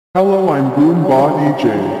Hello, I'm BoomBaa DJ.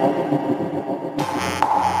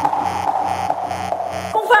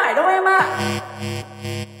 Không phải đâu em ạ.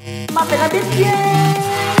 Mà phải là biết yeah.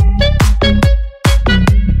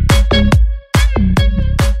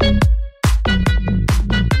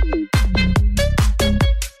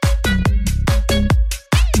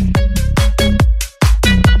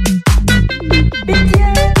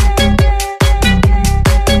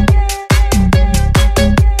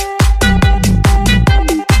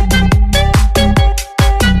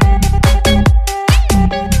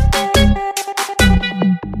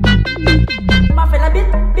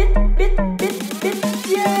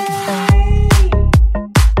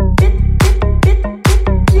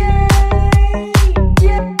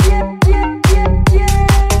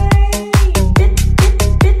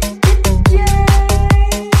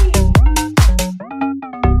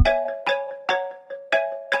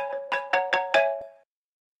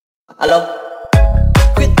 Alo,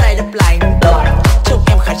 khuyết tay đập lại trông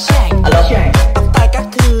em khá trẻ. Alo, tóc tai các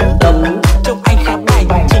thứ trông anh khá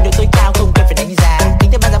bảnh. Trình độ tôi cao không cần phải đánh giá.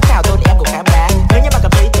 Tính theo ban giám khảo thôi thì em cũng khá bá. Nếu như bạn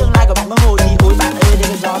cảm thấy tương lai của bạn mơ hồ thì ôi bạn ơi, đây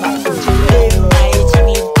là do bạn tự chịu. Đêm nay chim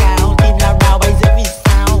im cao, tim lao đao bay giữa vì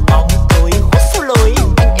sao. Bóng tối khuất sau lối,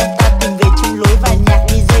 anh em ta tìm về chung lối. Và nhạc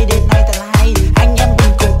DJ đêm nay thật là hay. Anh em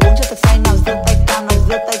mình cùng uống cho thật say. Nào giơ tay cao, nào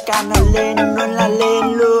giơ tay cao, nào lên luôn là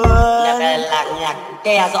lên luôn. Nhạc này là nhạc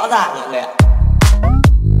ke rõ ràng mọi người ạ.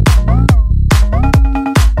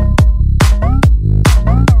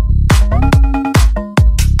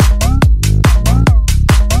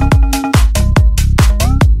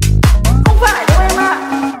 Không phải đâu em ạ.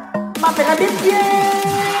 Mà phải là biết yeah.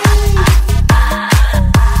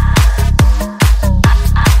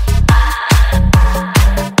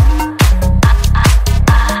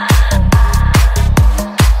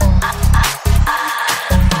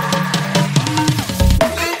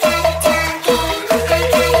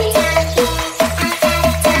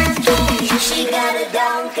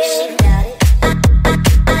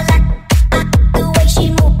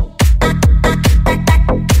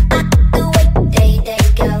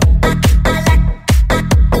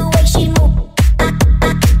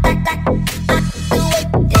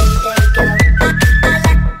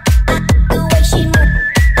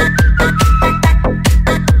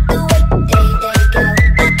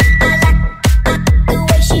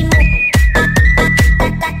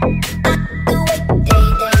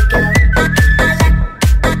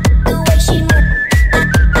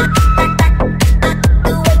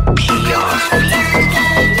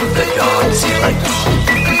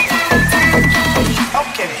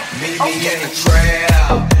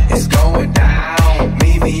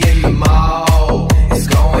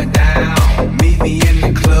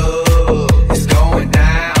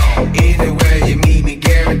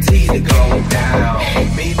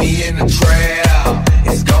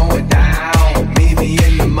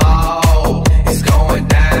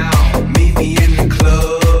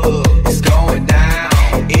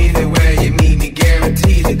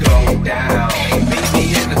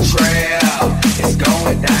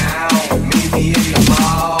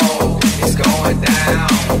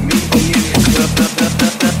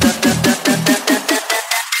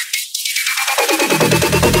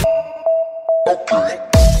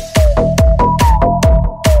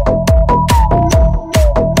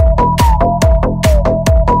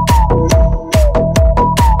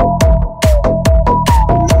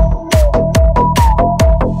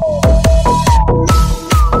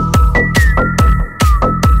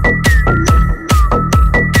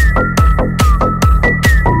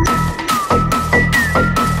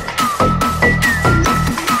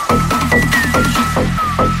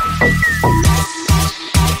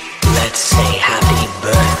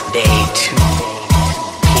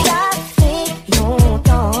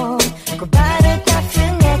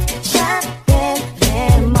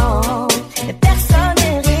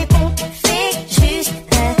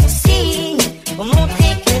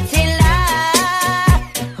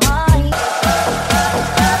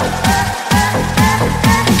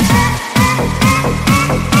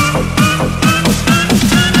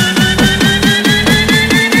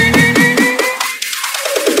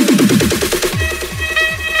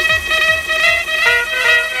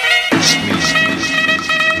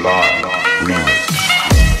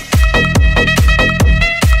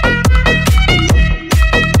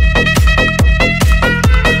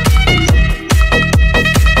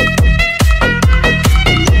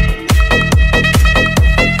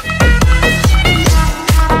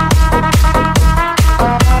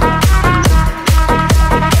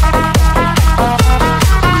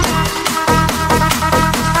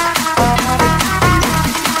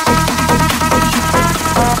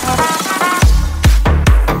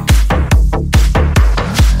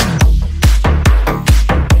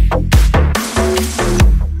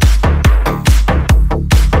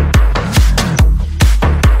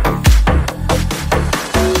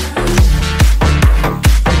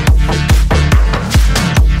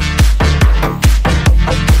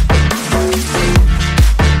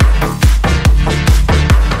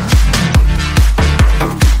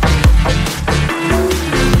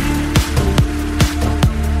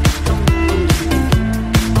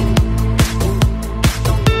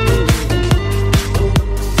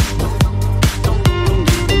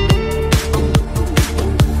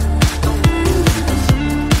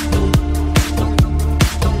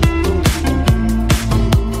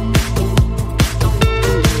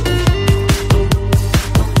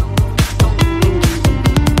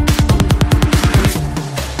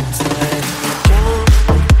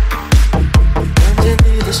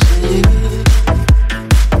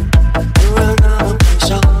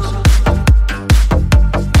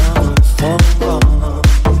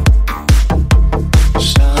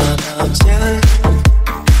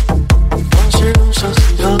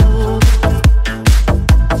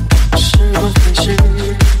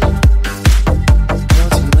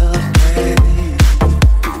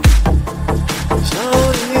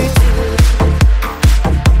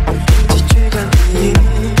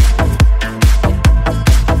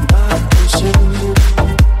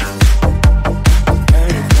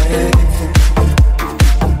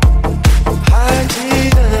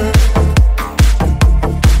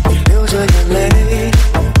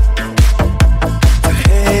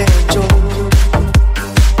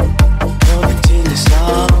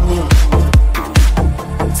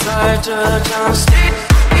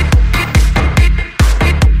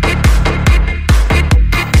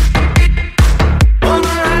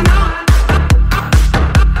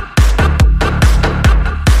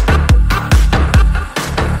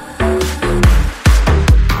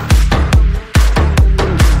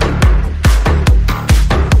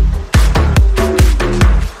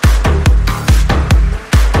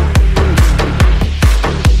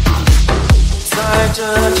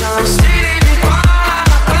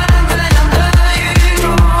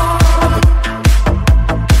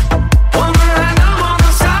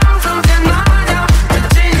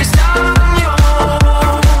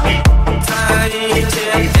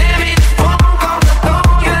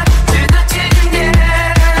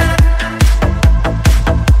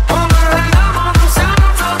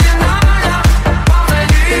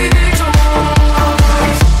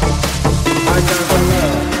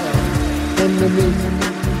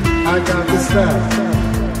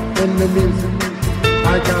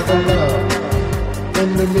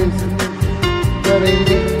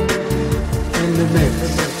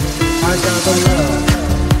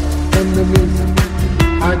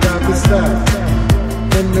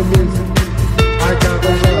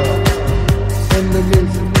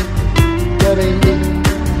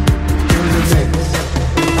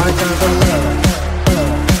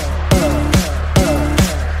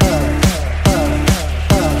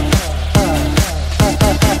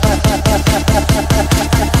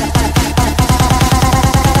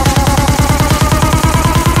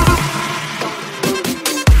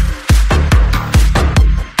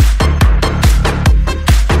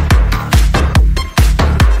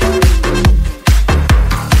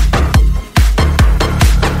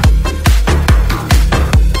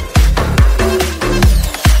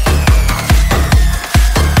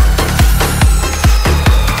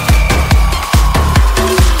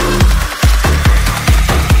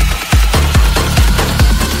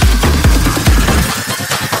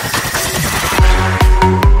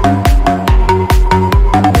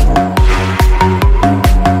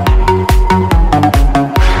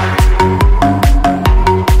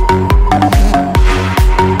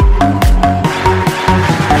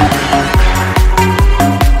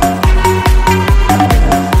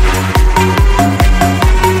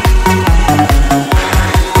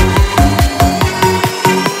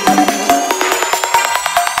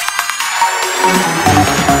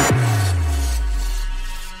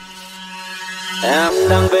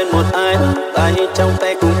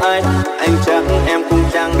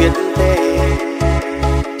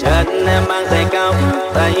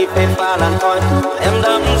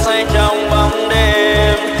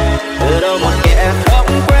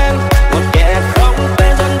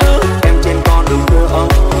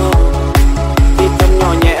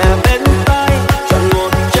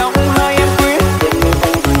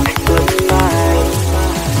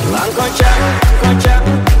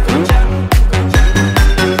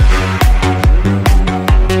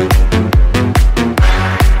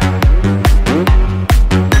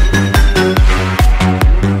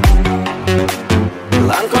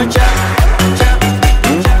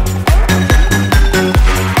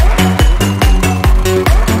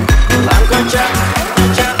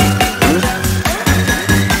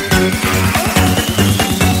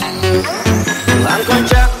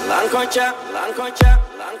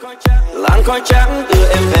 làn khói trắng đưa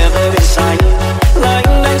em về với biển xanh,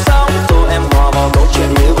 lạnh đánh sóng tô em hòa vào câu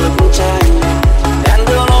chuyện như bức tranh. Đèn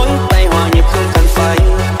đưa lối tay hòa nhịp không cần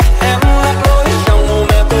phanh, em lạc lối trong mù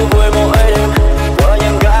mê cứ vui mỗi đêm của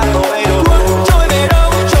những gã tội đồ. Trôi về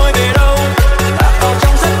đâu lạc vào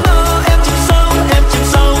trong giấc mơ, em chìm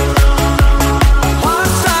sâu hóa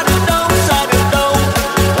xa được đâu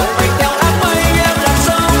không phải theo áng mây. Em lạc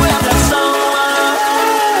sâu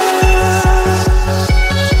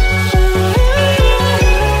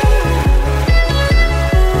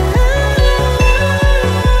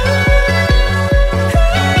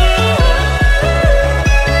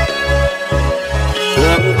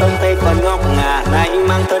thương tâm tay còn ngọc ngà nay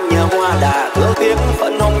mang thân nhớ hoa đà, thương tiếc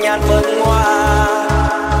phận hồng nhan phấn hoa.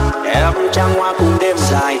 Em trăng hoa cùng đêm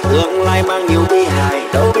dài, tương lai mang nhiều bi hài,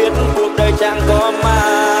 đâu biết cuộc đời chẳng có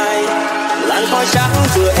mai. Làn khói trắng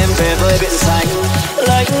đưa em về với biển xanh,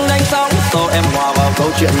 lênh đánh sóng tô em hòa vào câu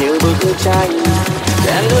chuyện như bức tranh.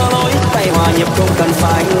 Đèn đưa lối tay hòa nhịp không cần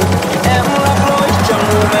phanh, em lạc lối trong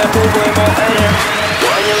mù mê vui vui mỗi đêm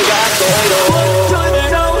của những gã tội đồ. Trôi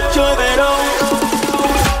về đâu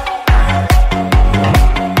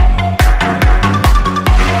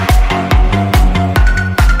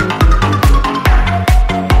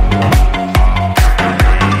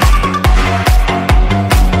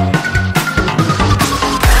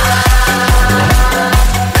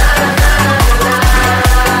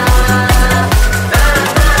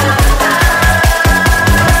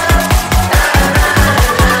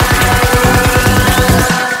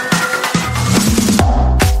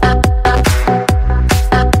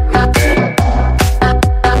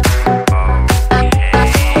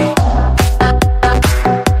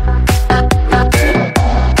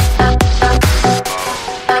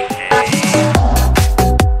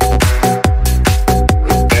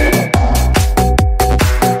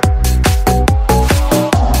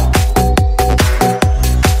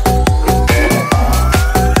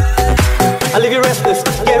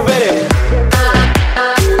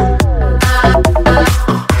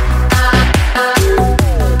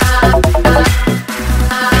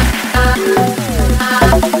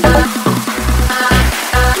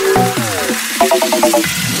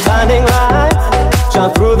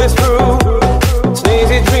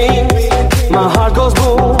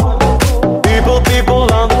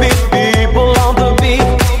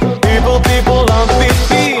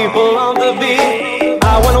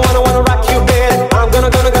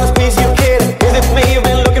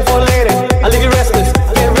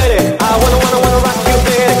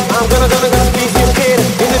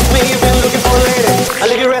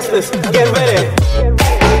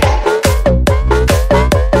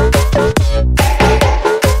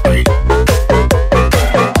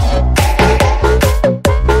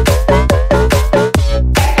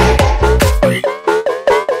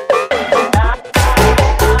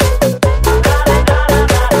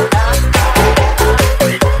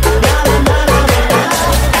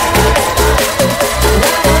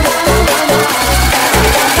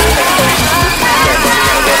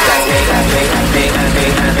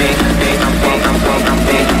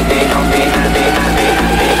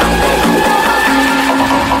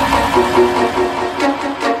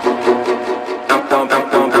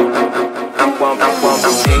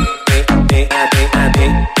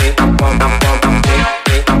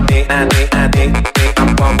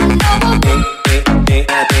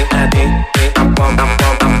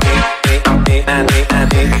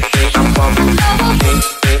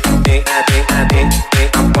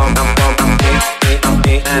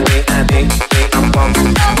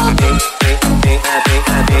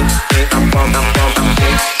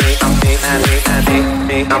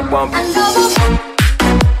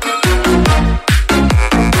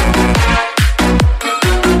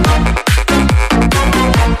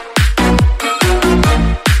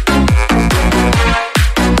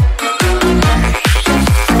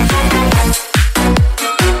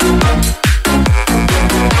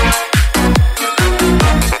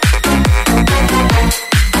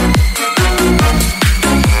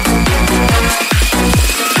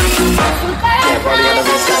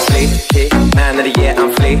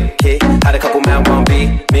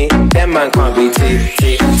front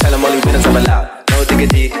BT. Tell them only winners are allowed. No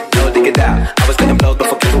diggity, no dig it out. I was getting blowed, but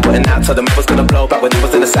for people putting out. Told them I was gonna blow, but when I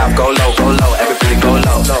was in the south, go low, everybody go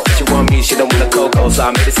low. She want me, she don't want a cocoa, so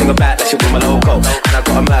I made a single back like she want my logo. And I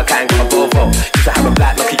got a Merc, I ain't got a Volvo. Used to have a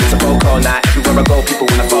black, lucky it's a Volvo. Now everywhere I go, people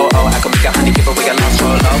want a photo. I can make a honey, give away a lost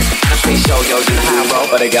solo. I say show, yo, you know how I roll,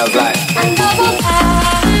 but the girls like.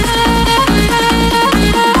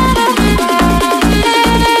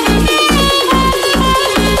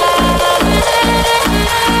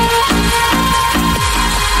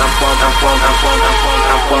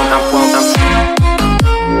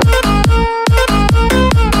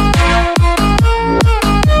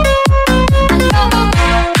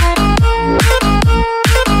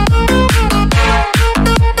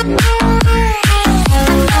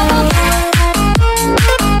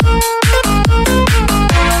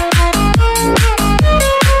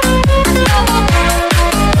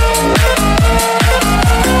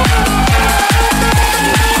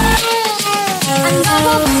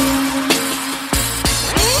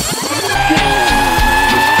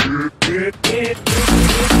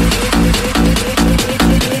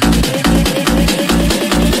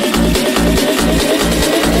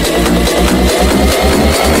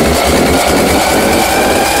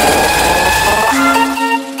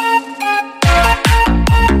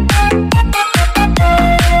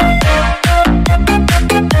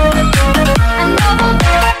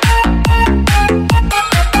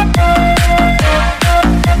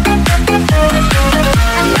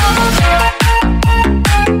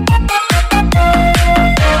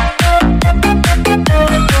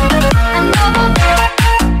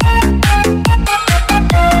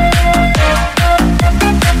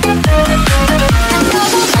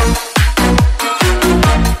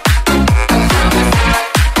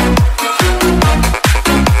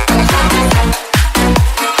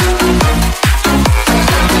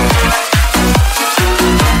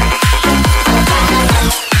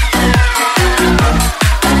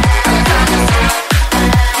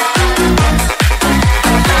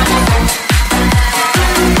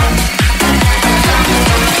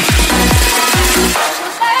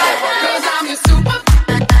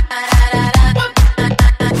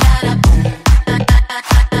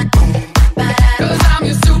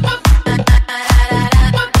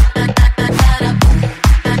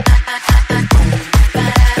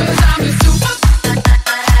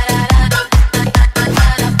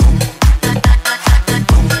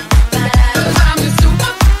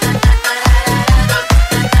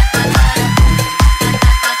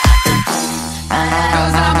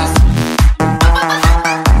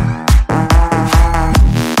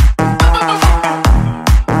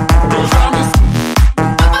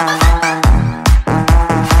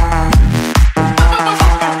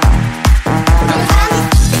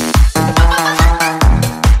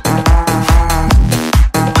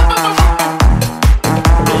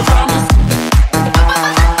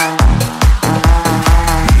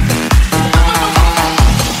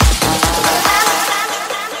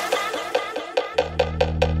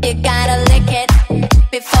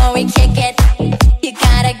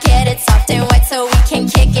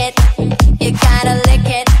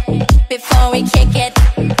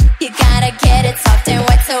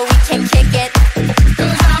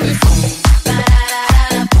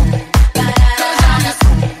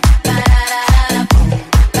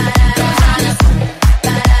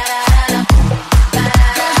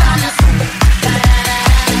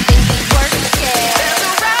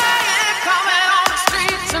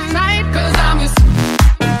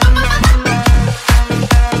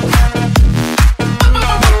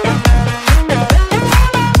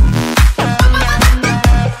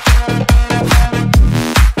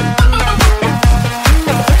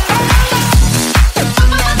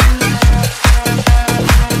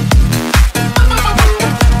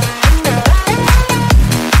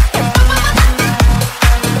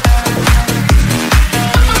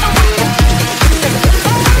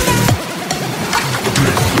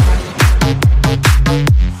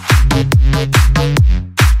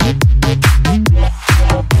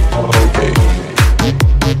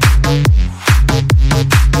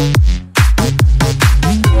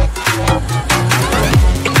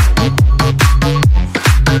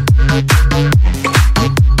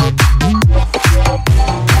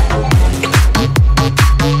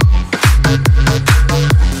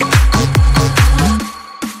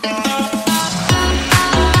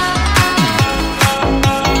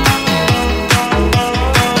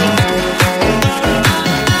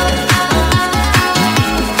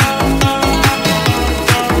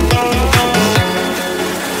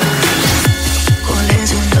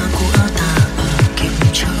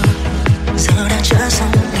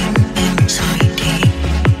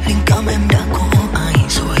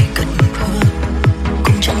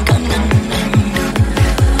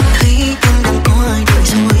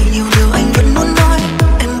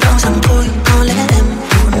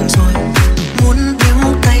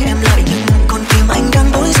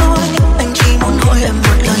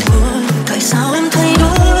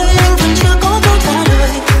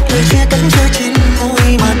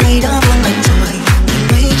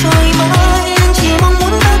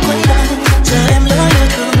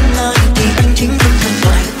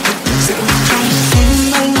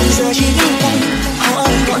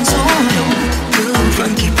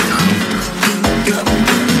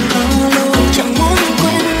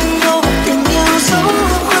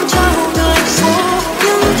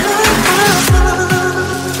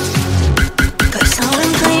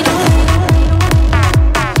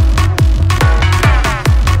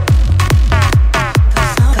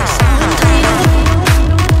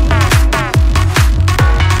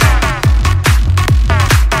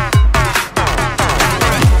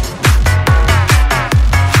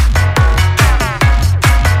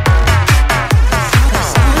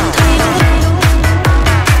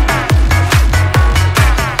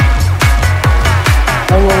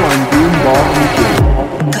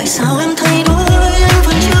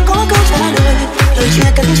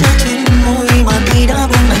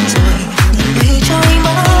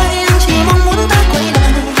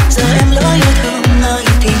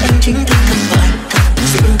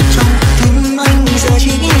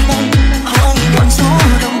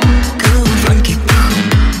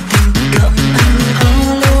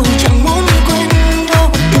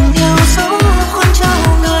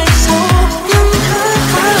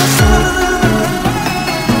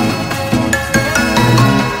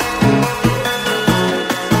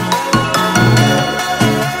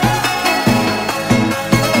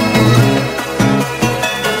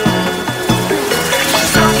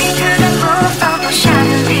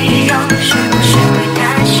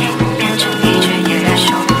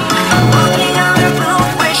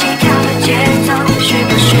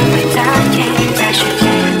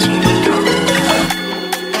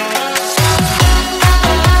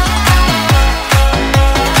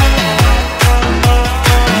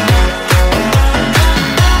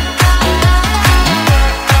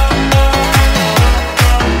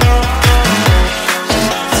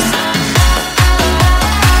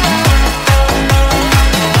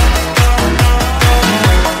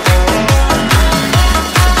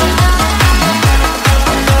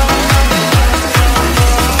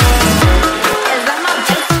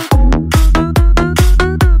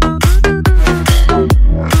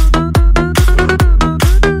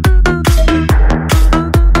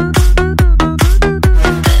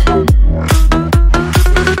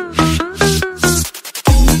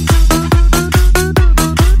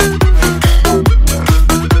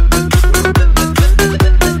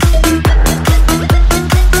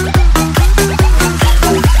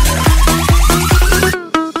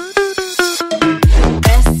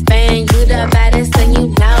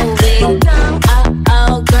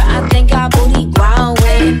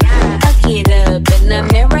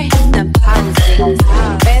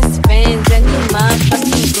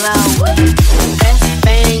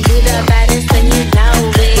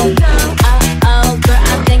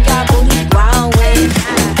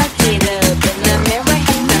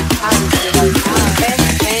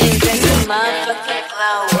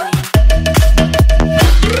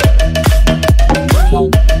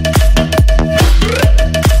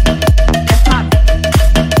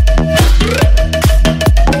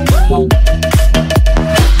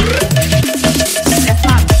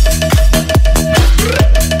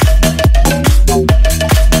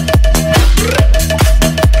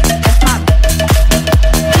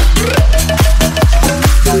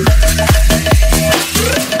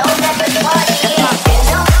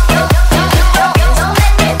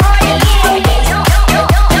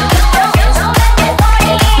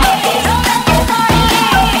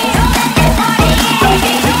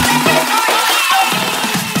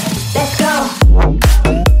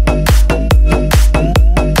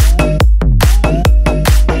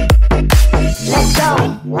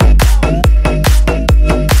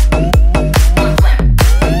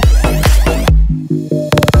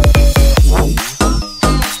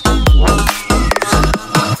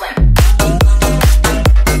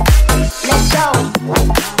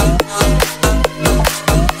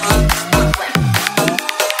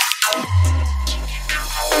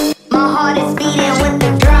 heart is beating with the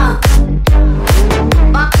drum.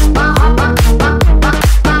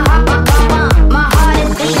 My heart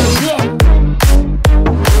is beating, yeah.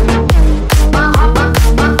 My heart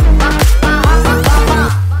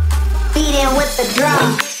beating with the drum.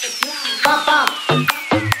 Bump, bump.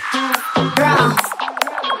 Drum.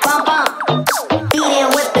 Bump, bump. Beating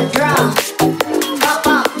with the drum. Bump,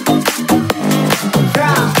 bump.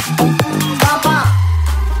 Drum. Bump, bump.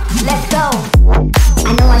 Let's go.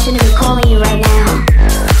 I know I shouldn't be calling you right now,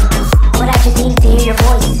 but I just needed to hear your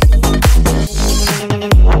voice.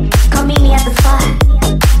 Come meet me at the spot.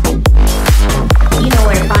 You know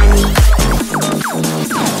where to find me.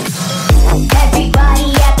 Everybody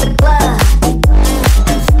at the club,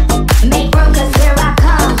 make room 'cause here I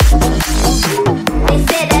come. They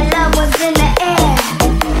said that love was in the air.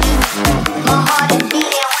 My heart is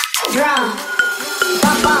beating with the drum.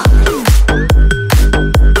 Bump, bump.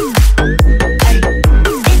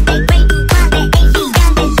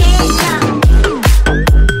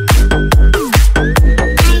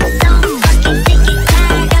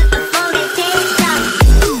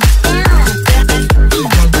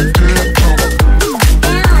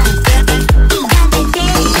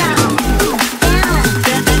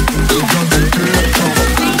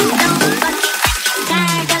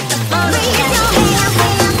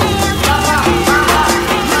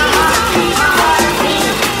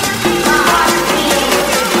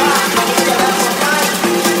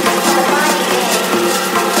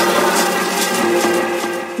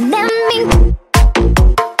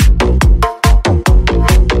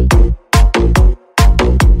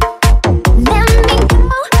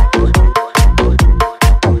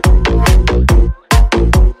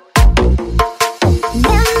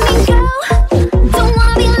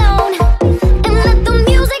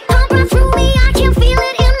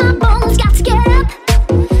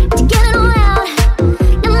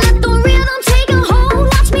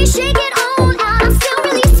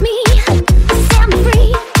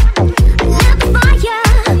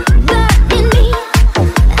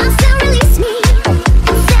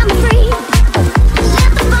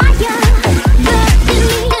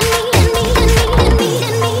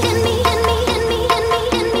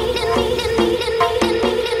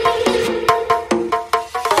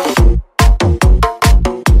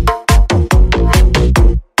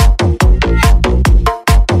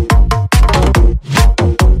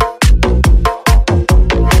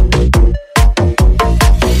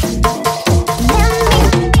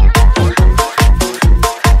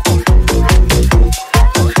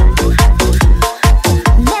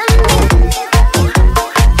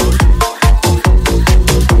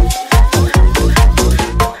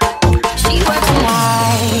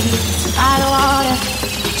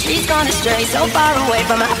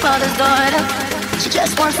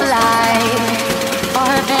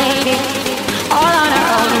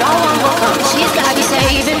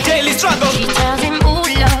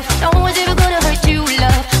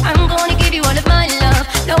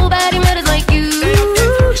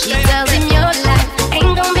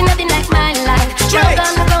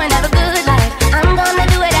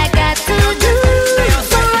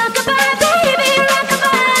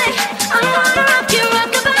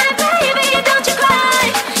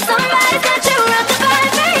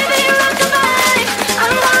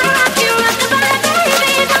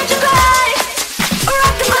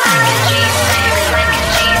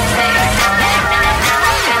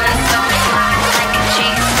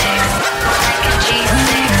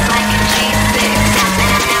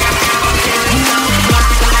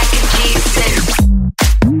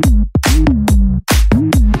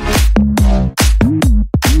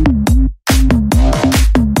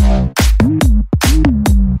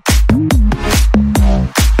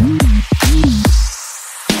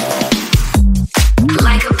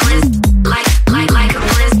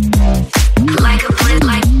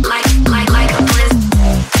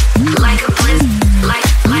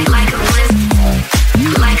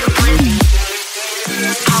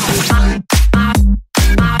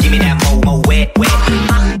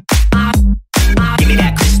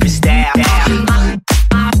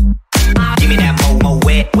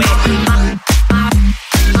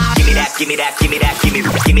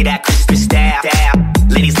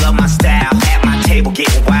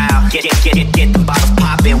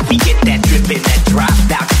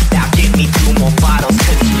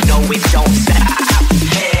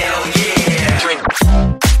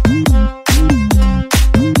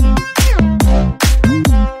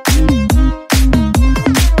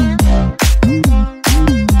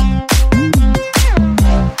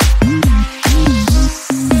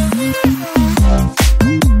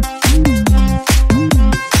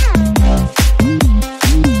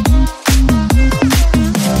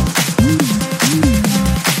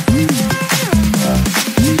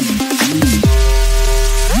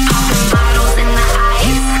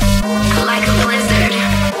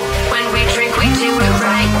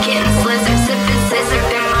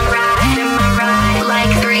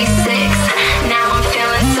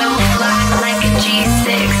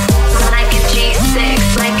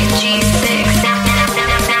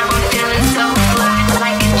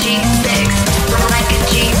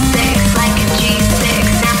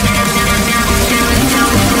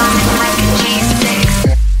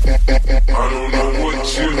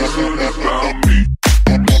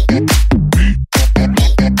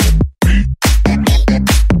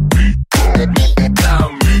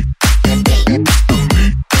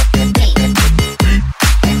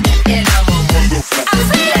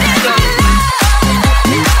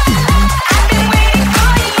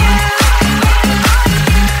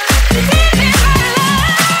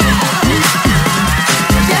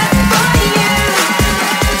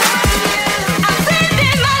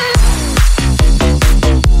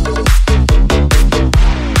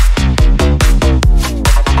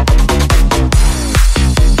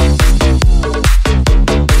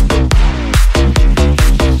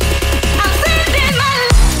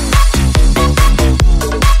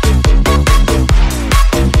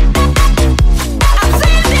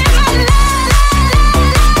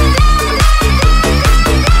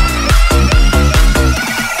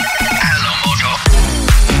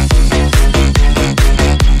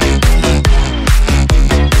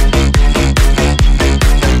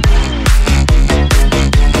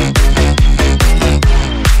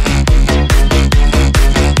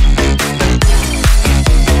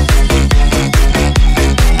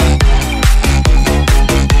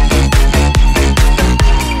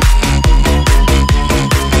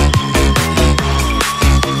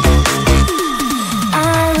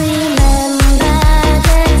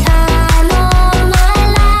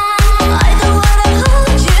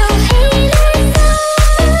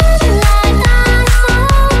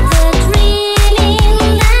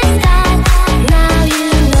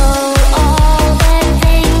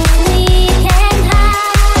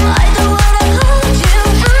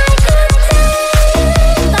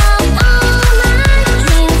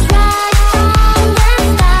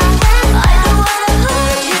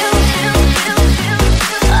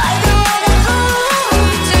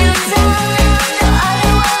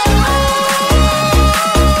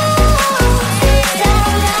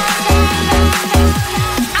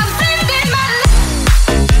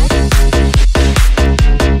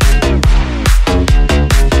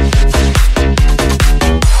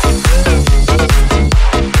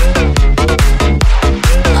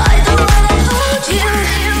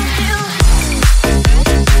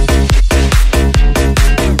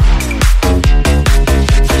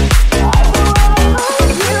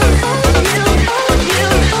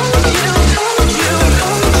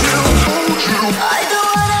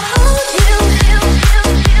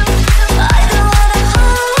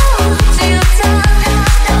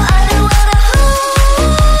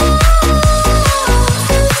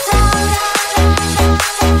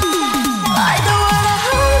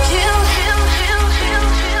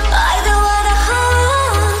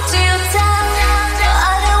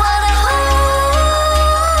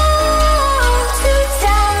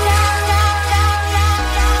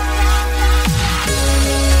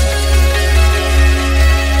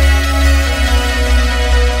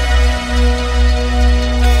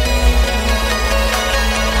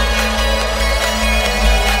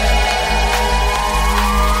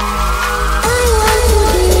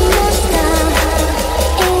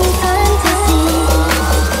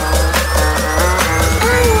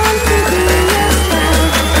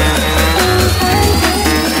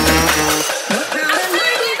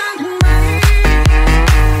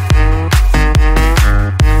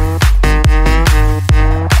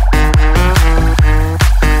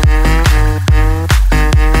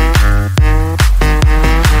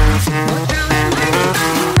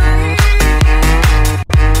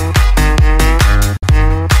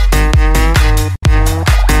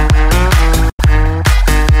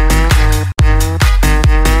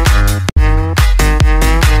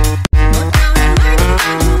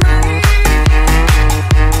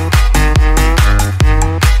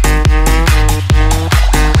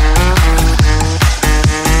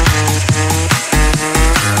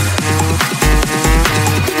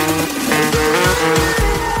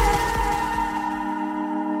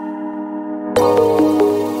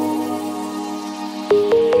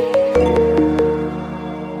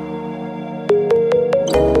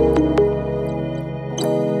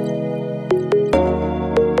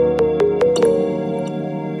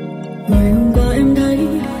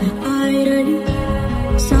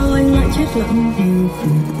 lắm yêu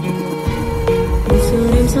phiền. Một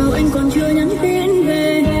giờ đêm sao anh còn chưa nhắn tin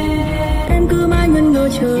về, em cứ mãi ngẩn ngơ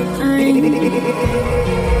chờ anh.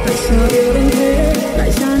 Tại sao yêu đến thế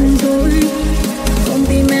lại gian dối, con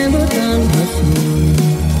tim em vỡ tan thật rồi.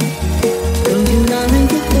 Tưởng chừng là hạnh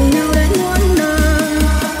phúc cùng nhau đến muôn đời,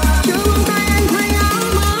 chưa mong tay anh thay áo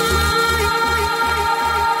mới.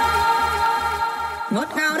 Ngọt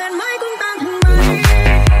ngào đến mấy cũng tan thành mây.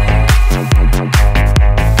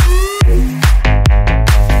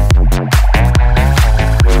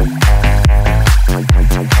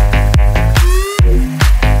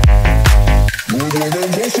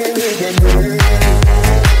 Hãy subscribe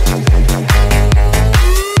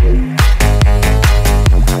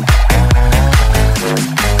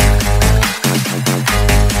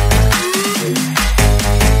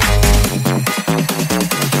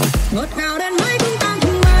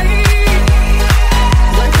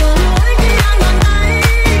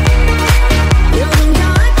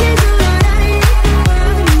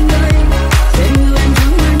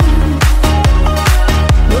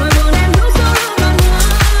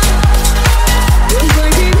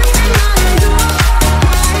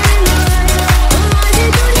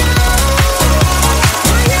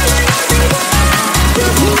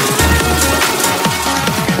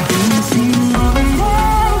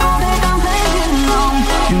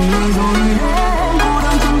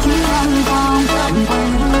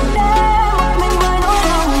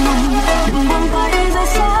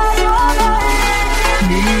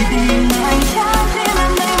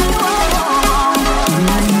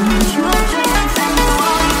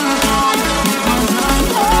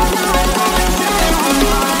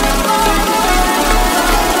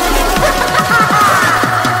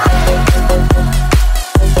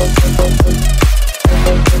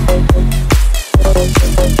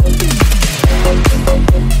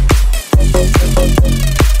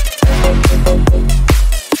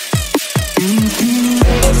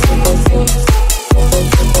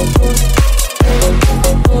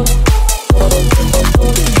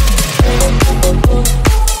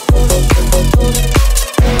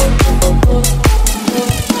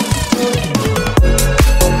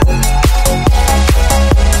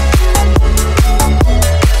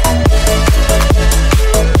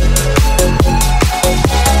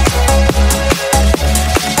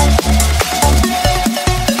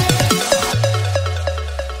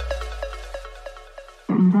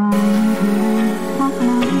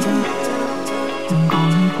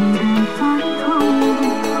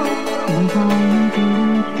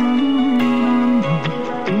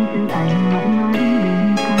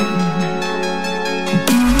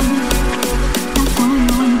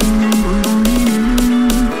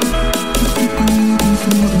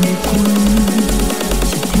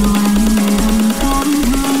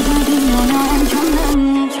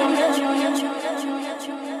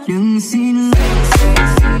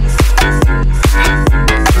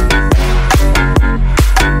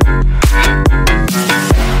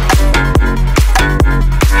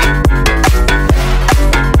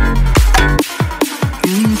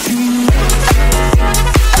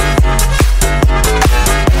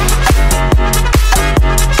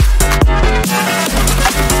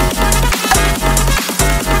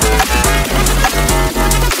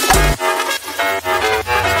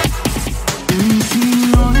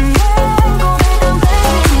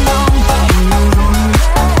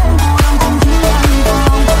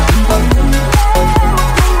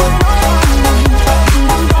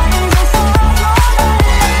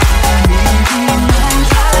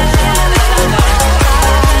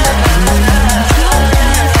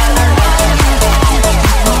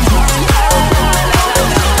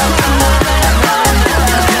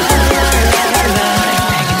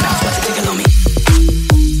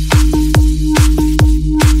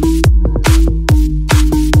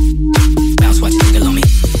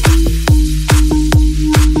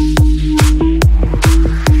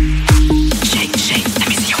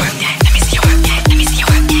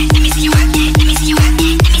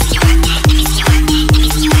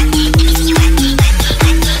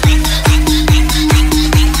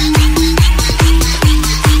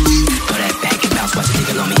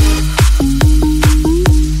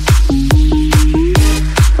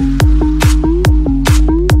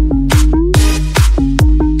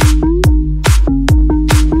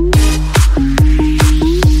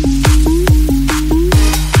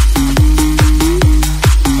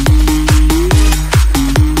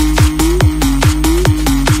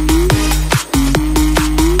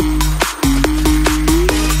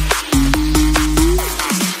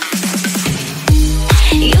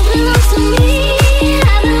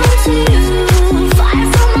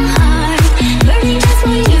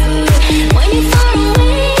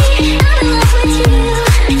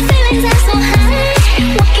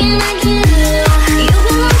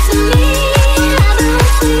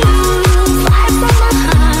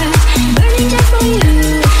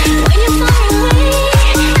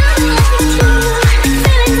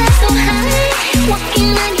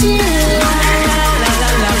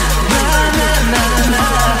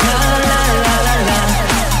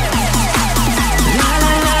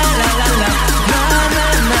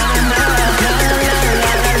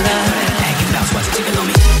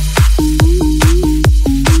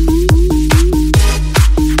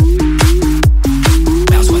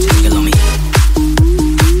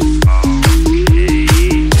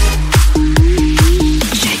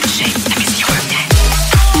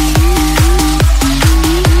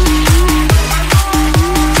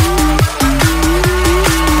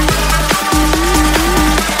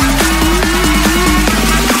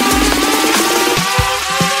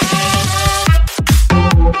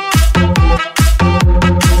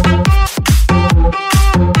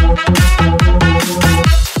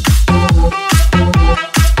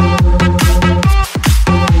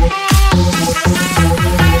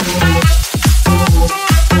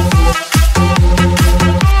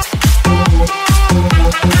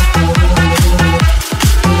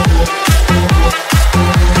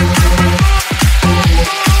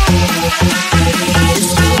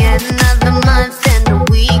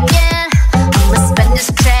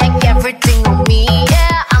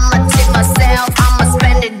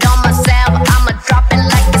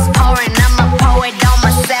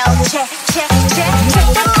check, check, check, check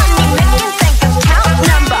that money making bank account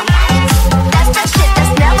number. That's that shit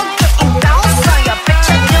that's never getting bounced on your bitch.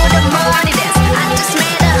 I do the money dance. I just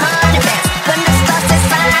made 100 bands. When the stars say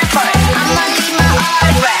sign for it, I'ma leave my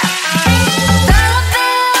autograph. Dollar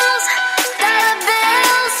bills,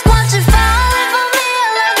 won't you fall for me? I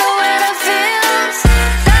love the way that feels.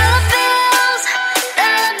 Dollar bills,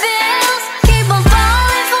 keep on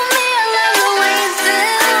falling for me. I love the way it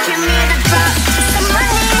feels. Give me the drop, some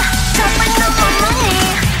money, dropping on my money.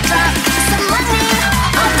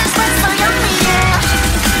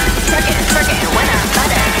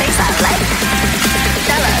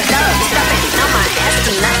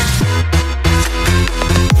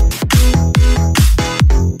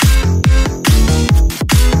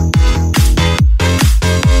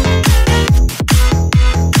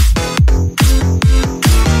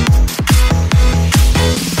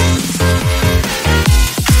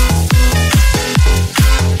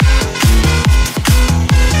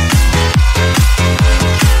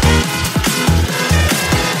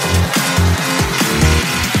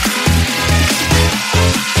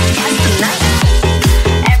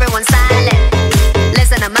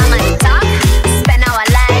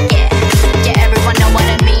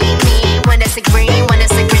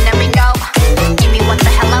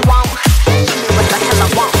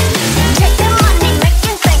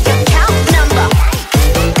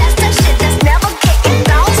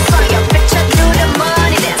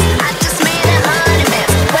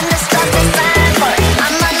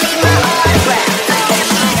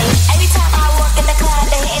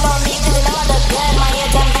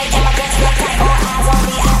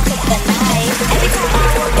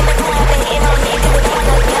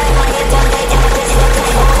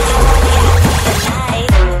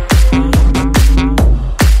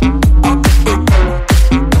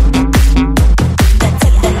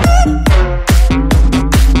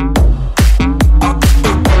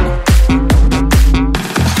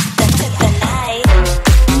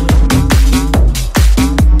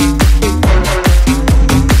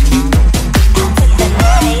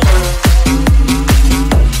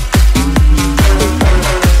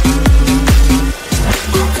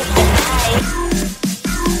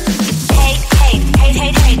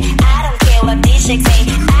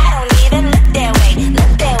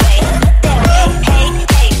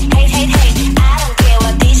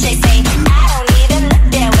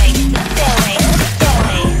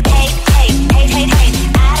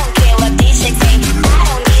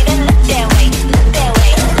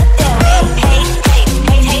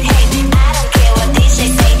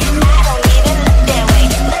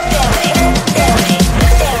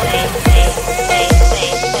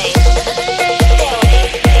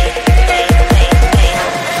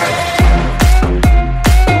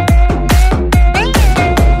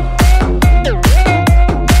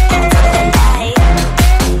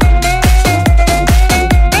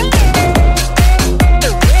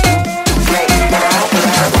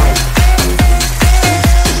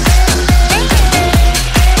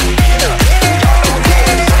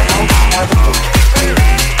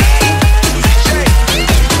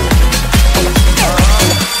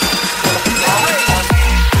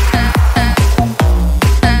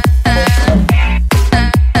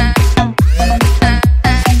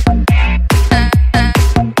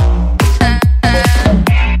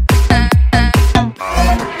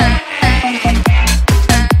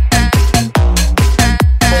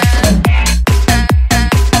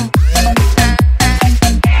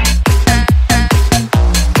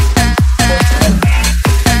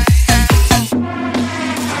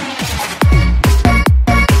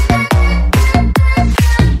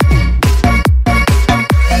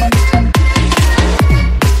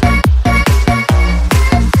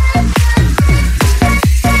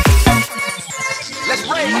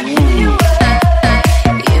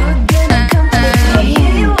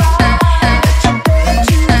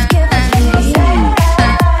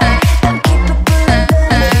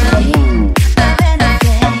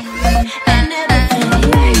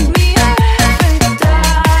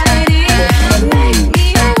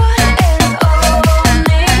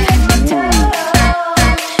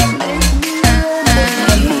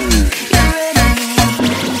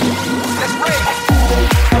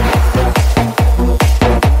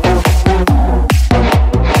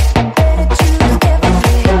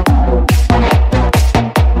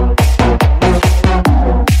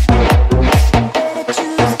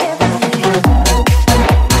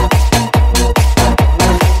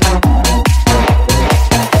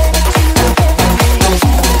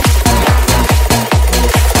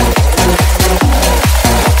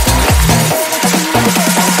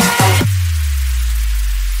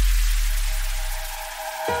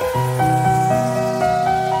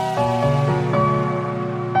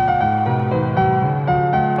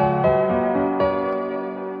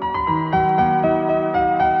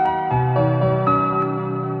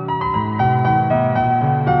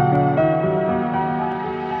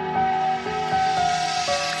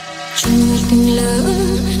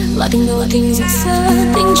 Loại tình đầu tình rực rỡ,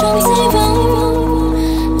 tình trong giây vắng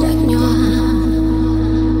nhạt nhòa.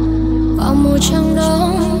 Vào mùa trăng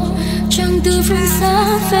đó, trăng từ phương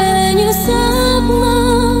xa về như giấc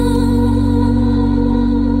mơ.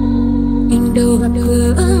 Mình đâu gặp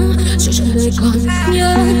gỡ, rồi trong đời còn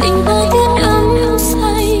nhớ tình bao tiết ấm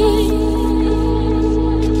say.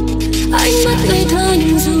 Ánh mắt ngây thơ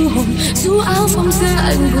nhưng du hồn, dù áo phong giữa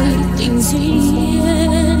anh gửi tình duyên.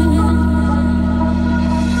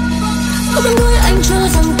 Có bên đôi anh cho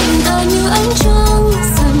rằng tình ta như ánh trăng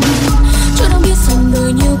dần, cho đâu biết rằng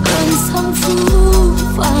đời nhiều cơn sóng phũ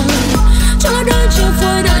phàng. Cho là đợi chờ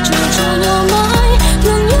vơi đợi chờ cho nhau mãi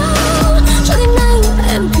thương nhau, cho đến nay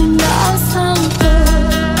em cũng đã sang đời.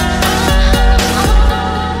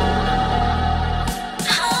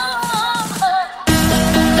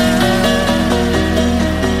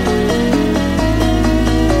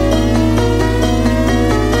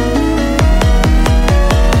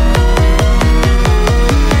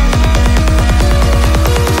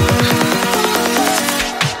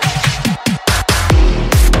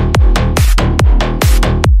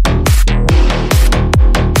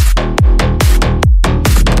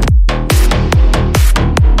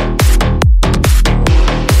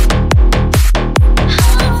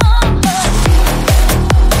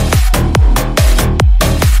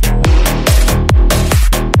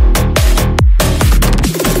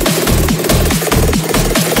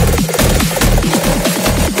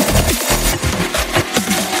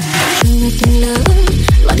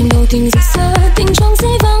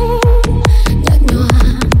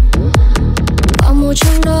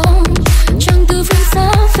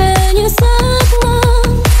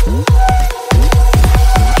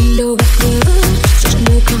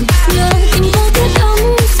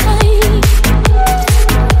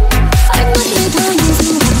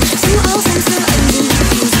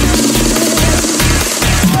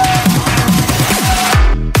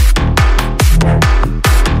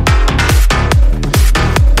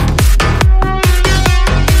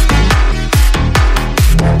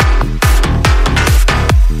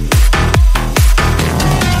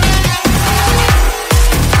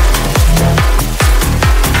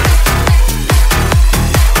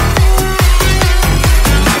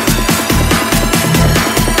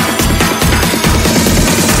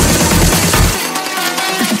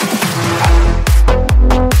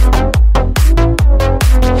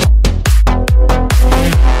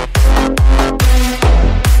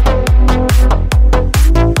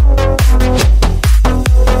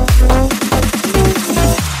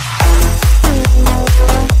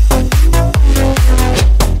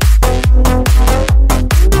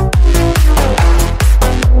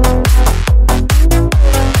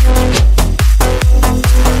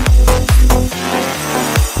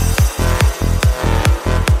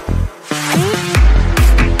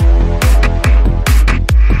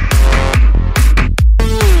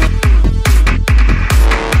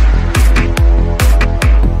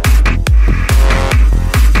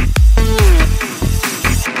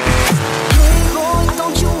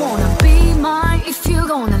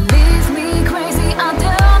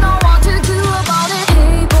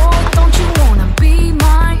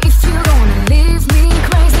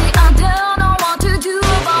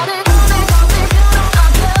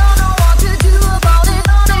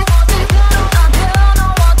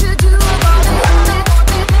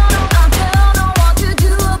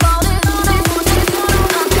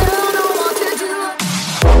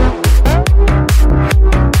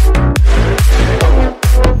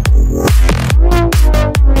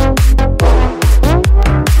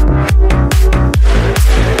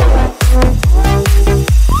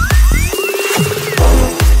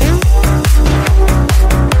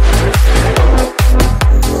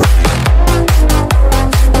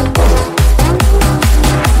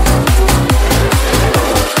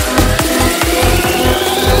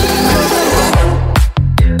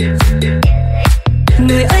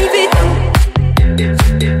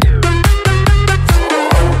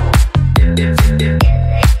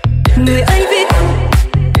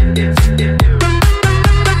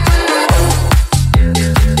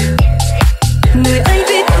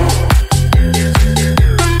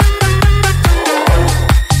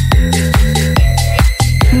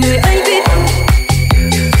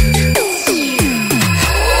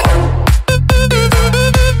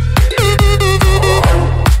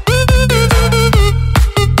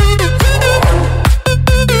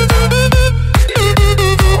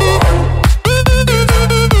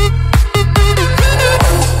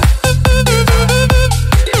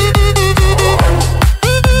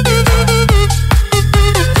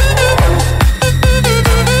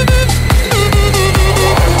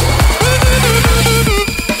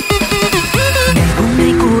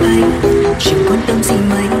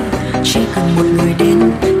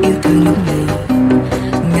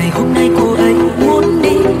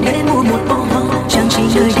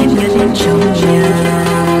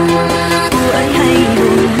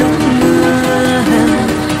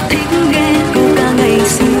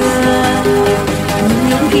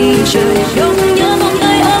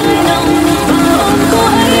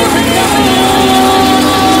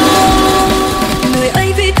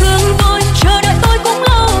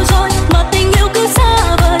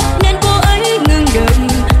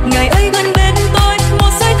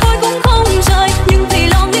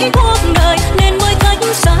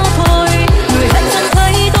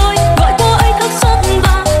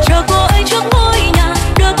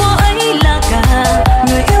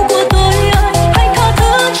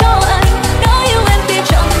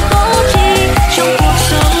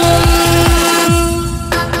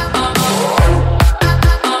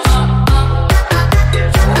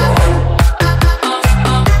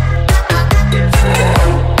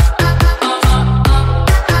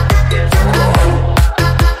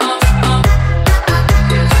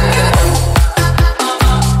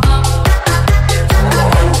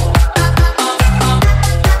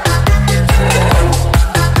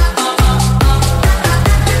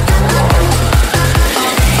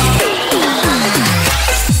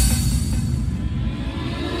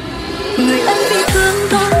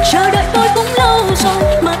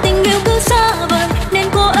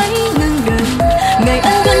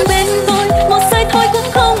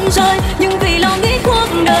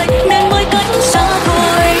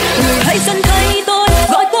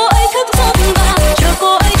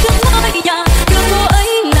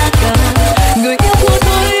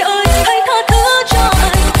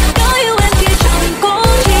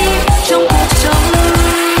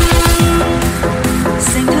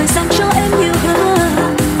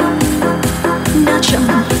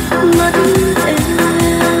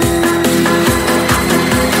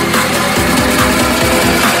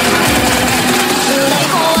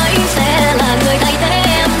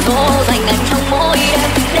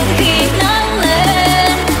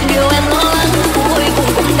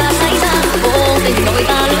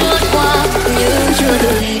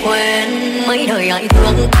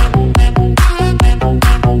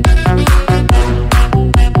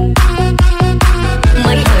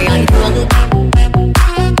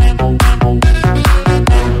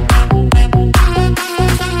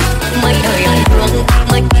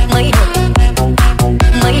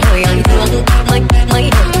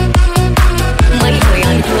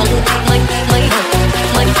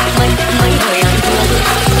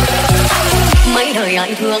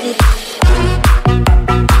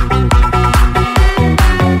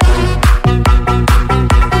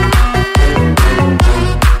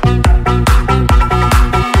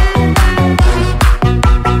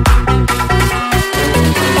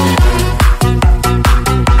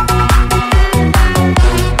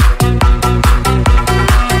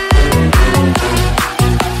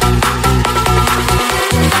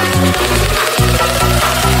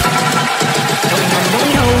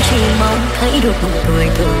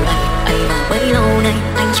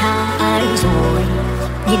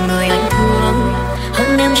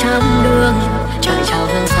 trăm đường, trời chào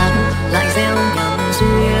hương sáng lại gieo nhầm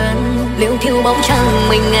duyên. Liễu thiêu bóng trăng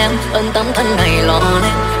mình em ân tấm thân này lò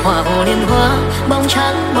lên, hòa hồ liên hoa bóng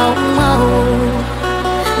trắng bóng màu.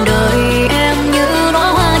 Đời em như đóa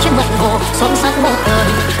hoa trên mặt hồ, son sắc một đời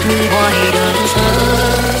nhưng hoài đơn sơ.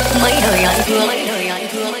 Mấy đời anh thương, mấy đời anh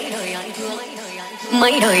thương, mấy đời anh thương,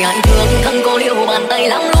 mấy đời anh thương. Thân cô liêu bàn tay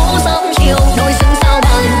lắm lũ sớm chiều, đôi xứng sao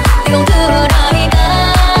bằng tiểu thư đại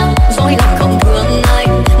ca. Rồi lòng không thương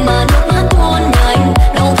anh mà nước mắt tuôn nhanh,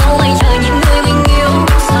 đâu có mây trời những người mình yêu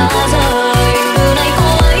xa rời. Từ nay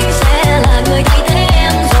cô ấy sẽ là người thay thế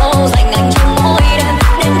em, dỗ dành anh trong mỗi đêm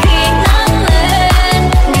đến khi nắng lên.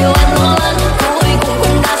 Điều em lo lắng cuối cùng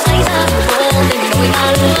cũng đã xảy ra, vô tình đôi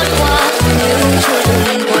ta lướt qua nhưng chưa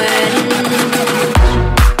từng quên.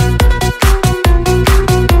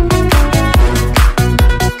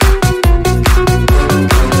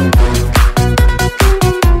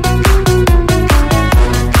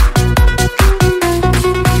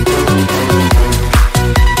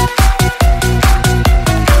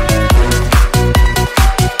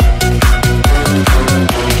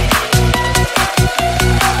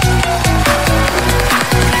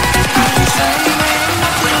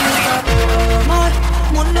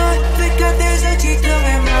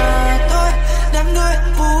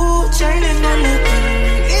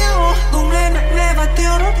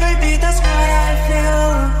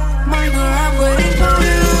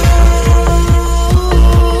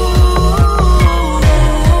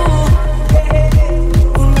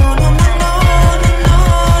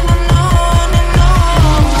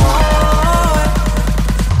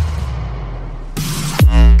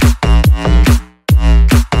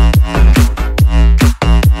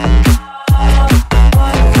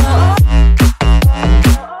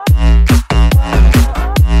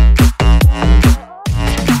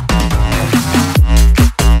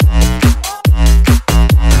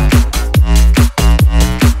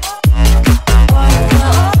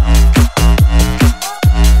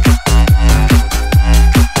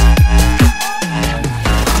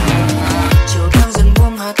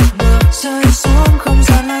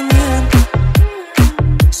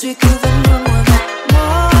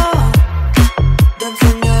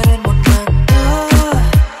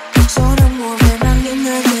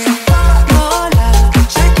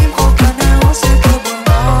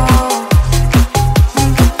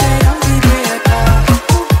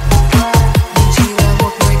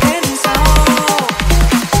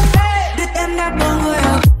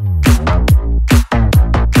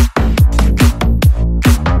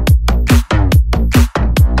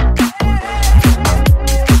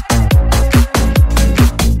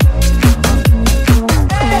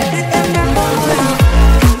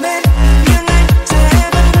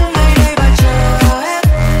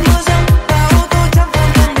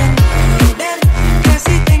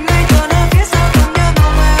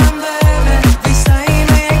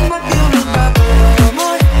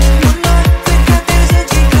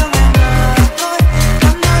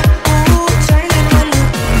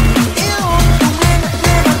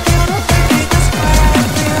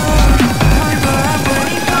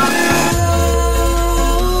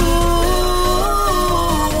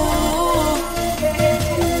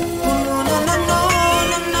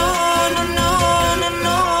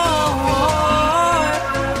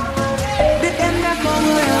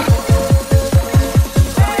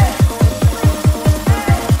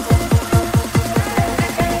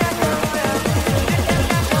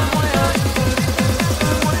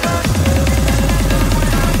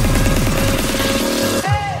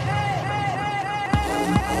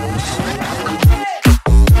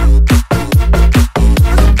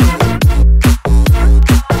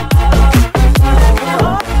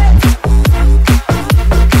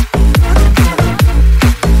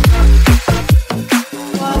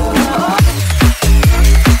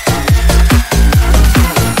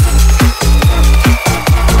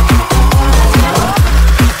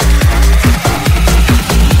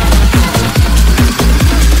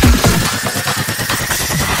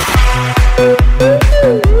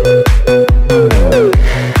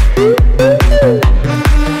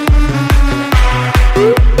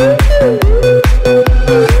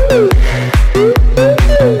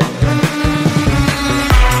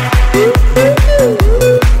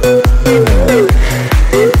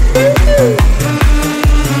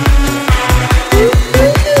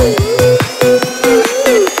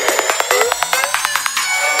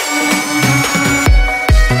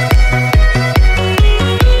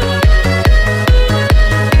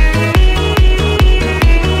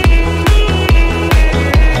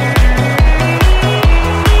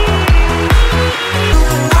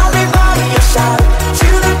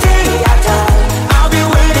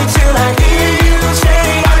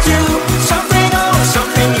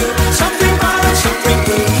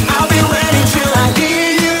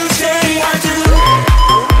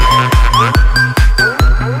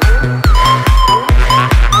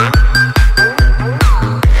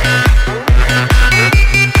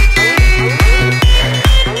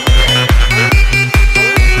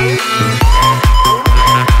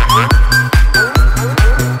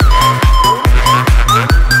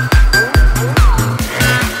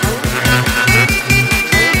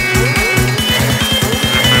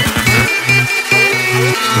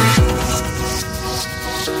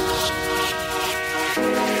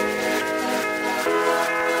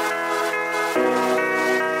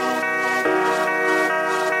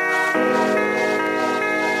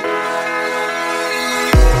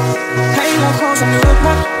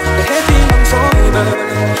 ngờ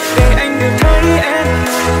để anh được thấy em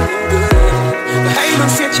cười. Và hãy luôn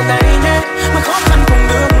siết chặt tay nhé, mà khó khăn cùng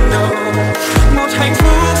đương đầu, một hạnh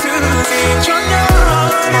phúc giữ gìn cho nhau.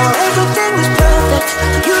 Now everything was perfect,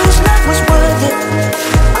 you this love was worth it.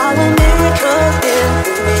 All a miracle in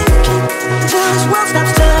the making. Till this world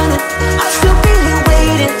stops turning, I'll still be here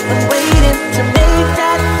waiting and waiting to make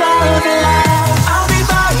that thousand last. I'll be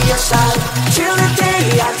by your side till the day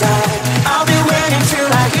I die. I'll be waiting till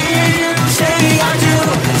I hear you say I do.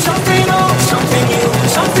 Something old, something new,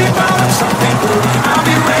 something wrong, something blue. I'll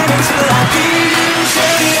be waiting till I hear you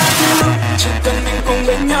say I do. Chỉ cần mình cùng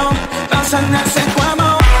bên nhau, bao gian nan sẽ qua.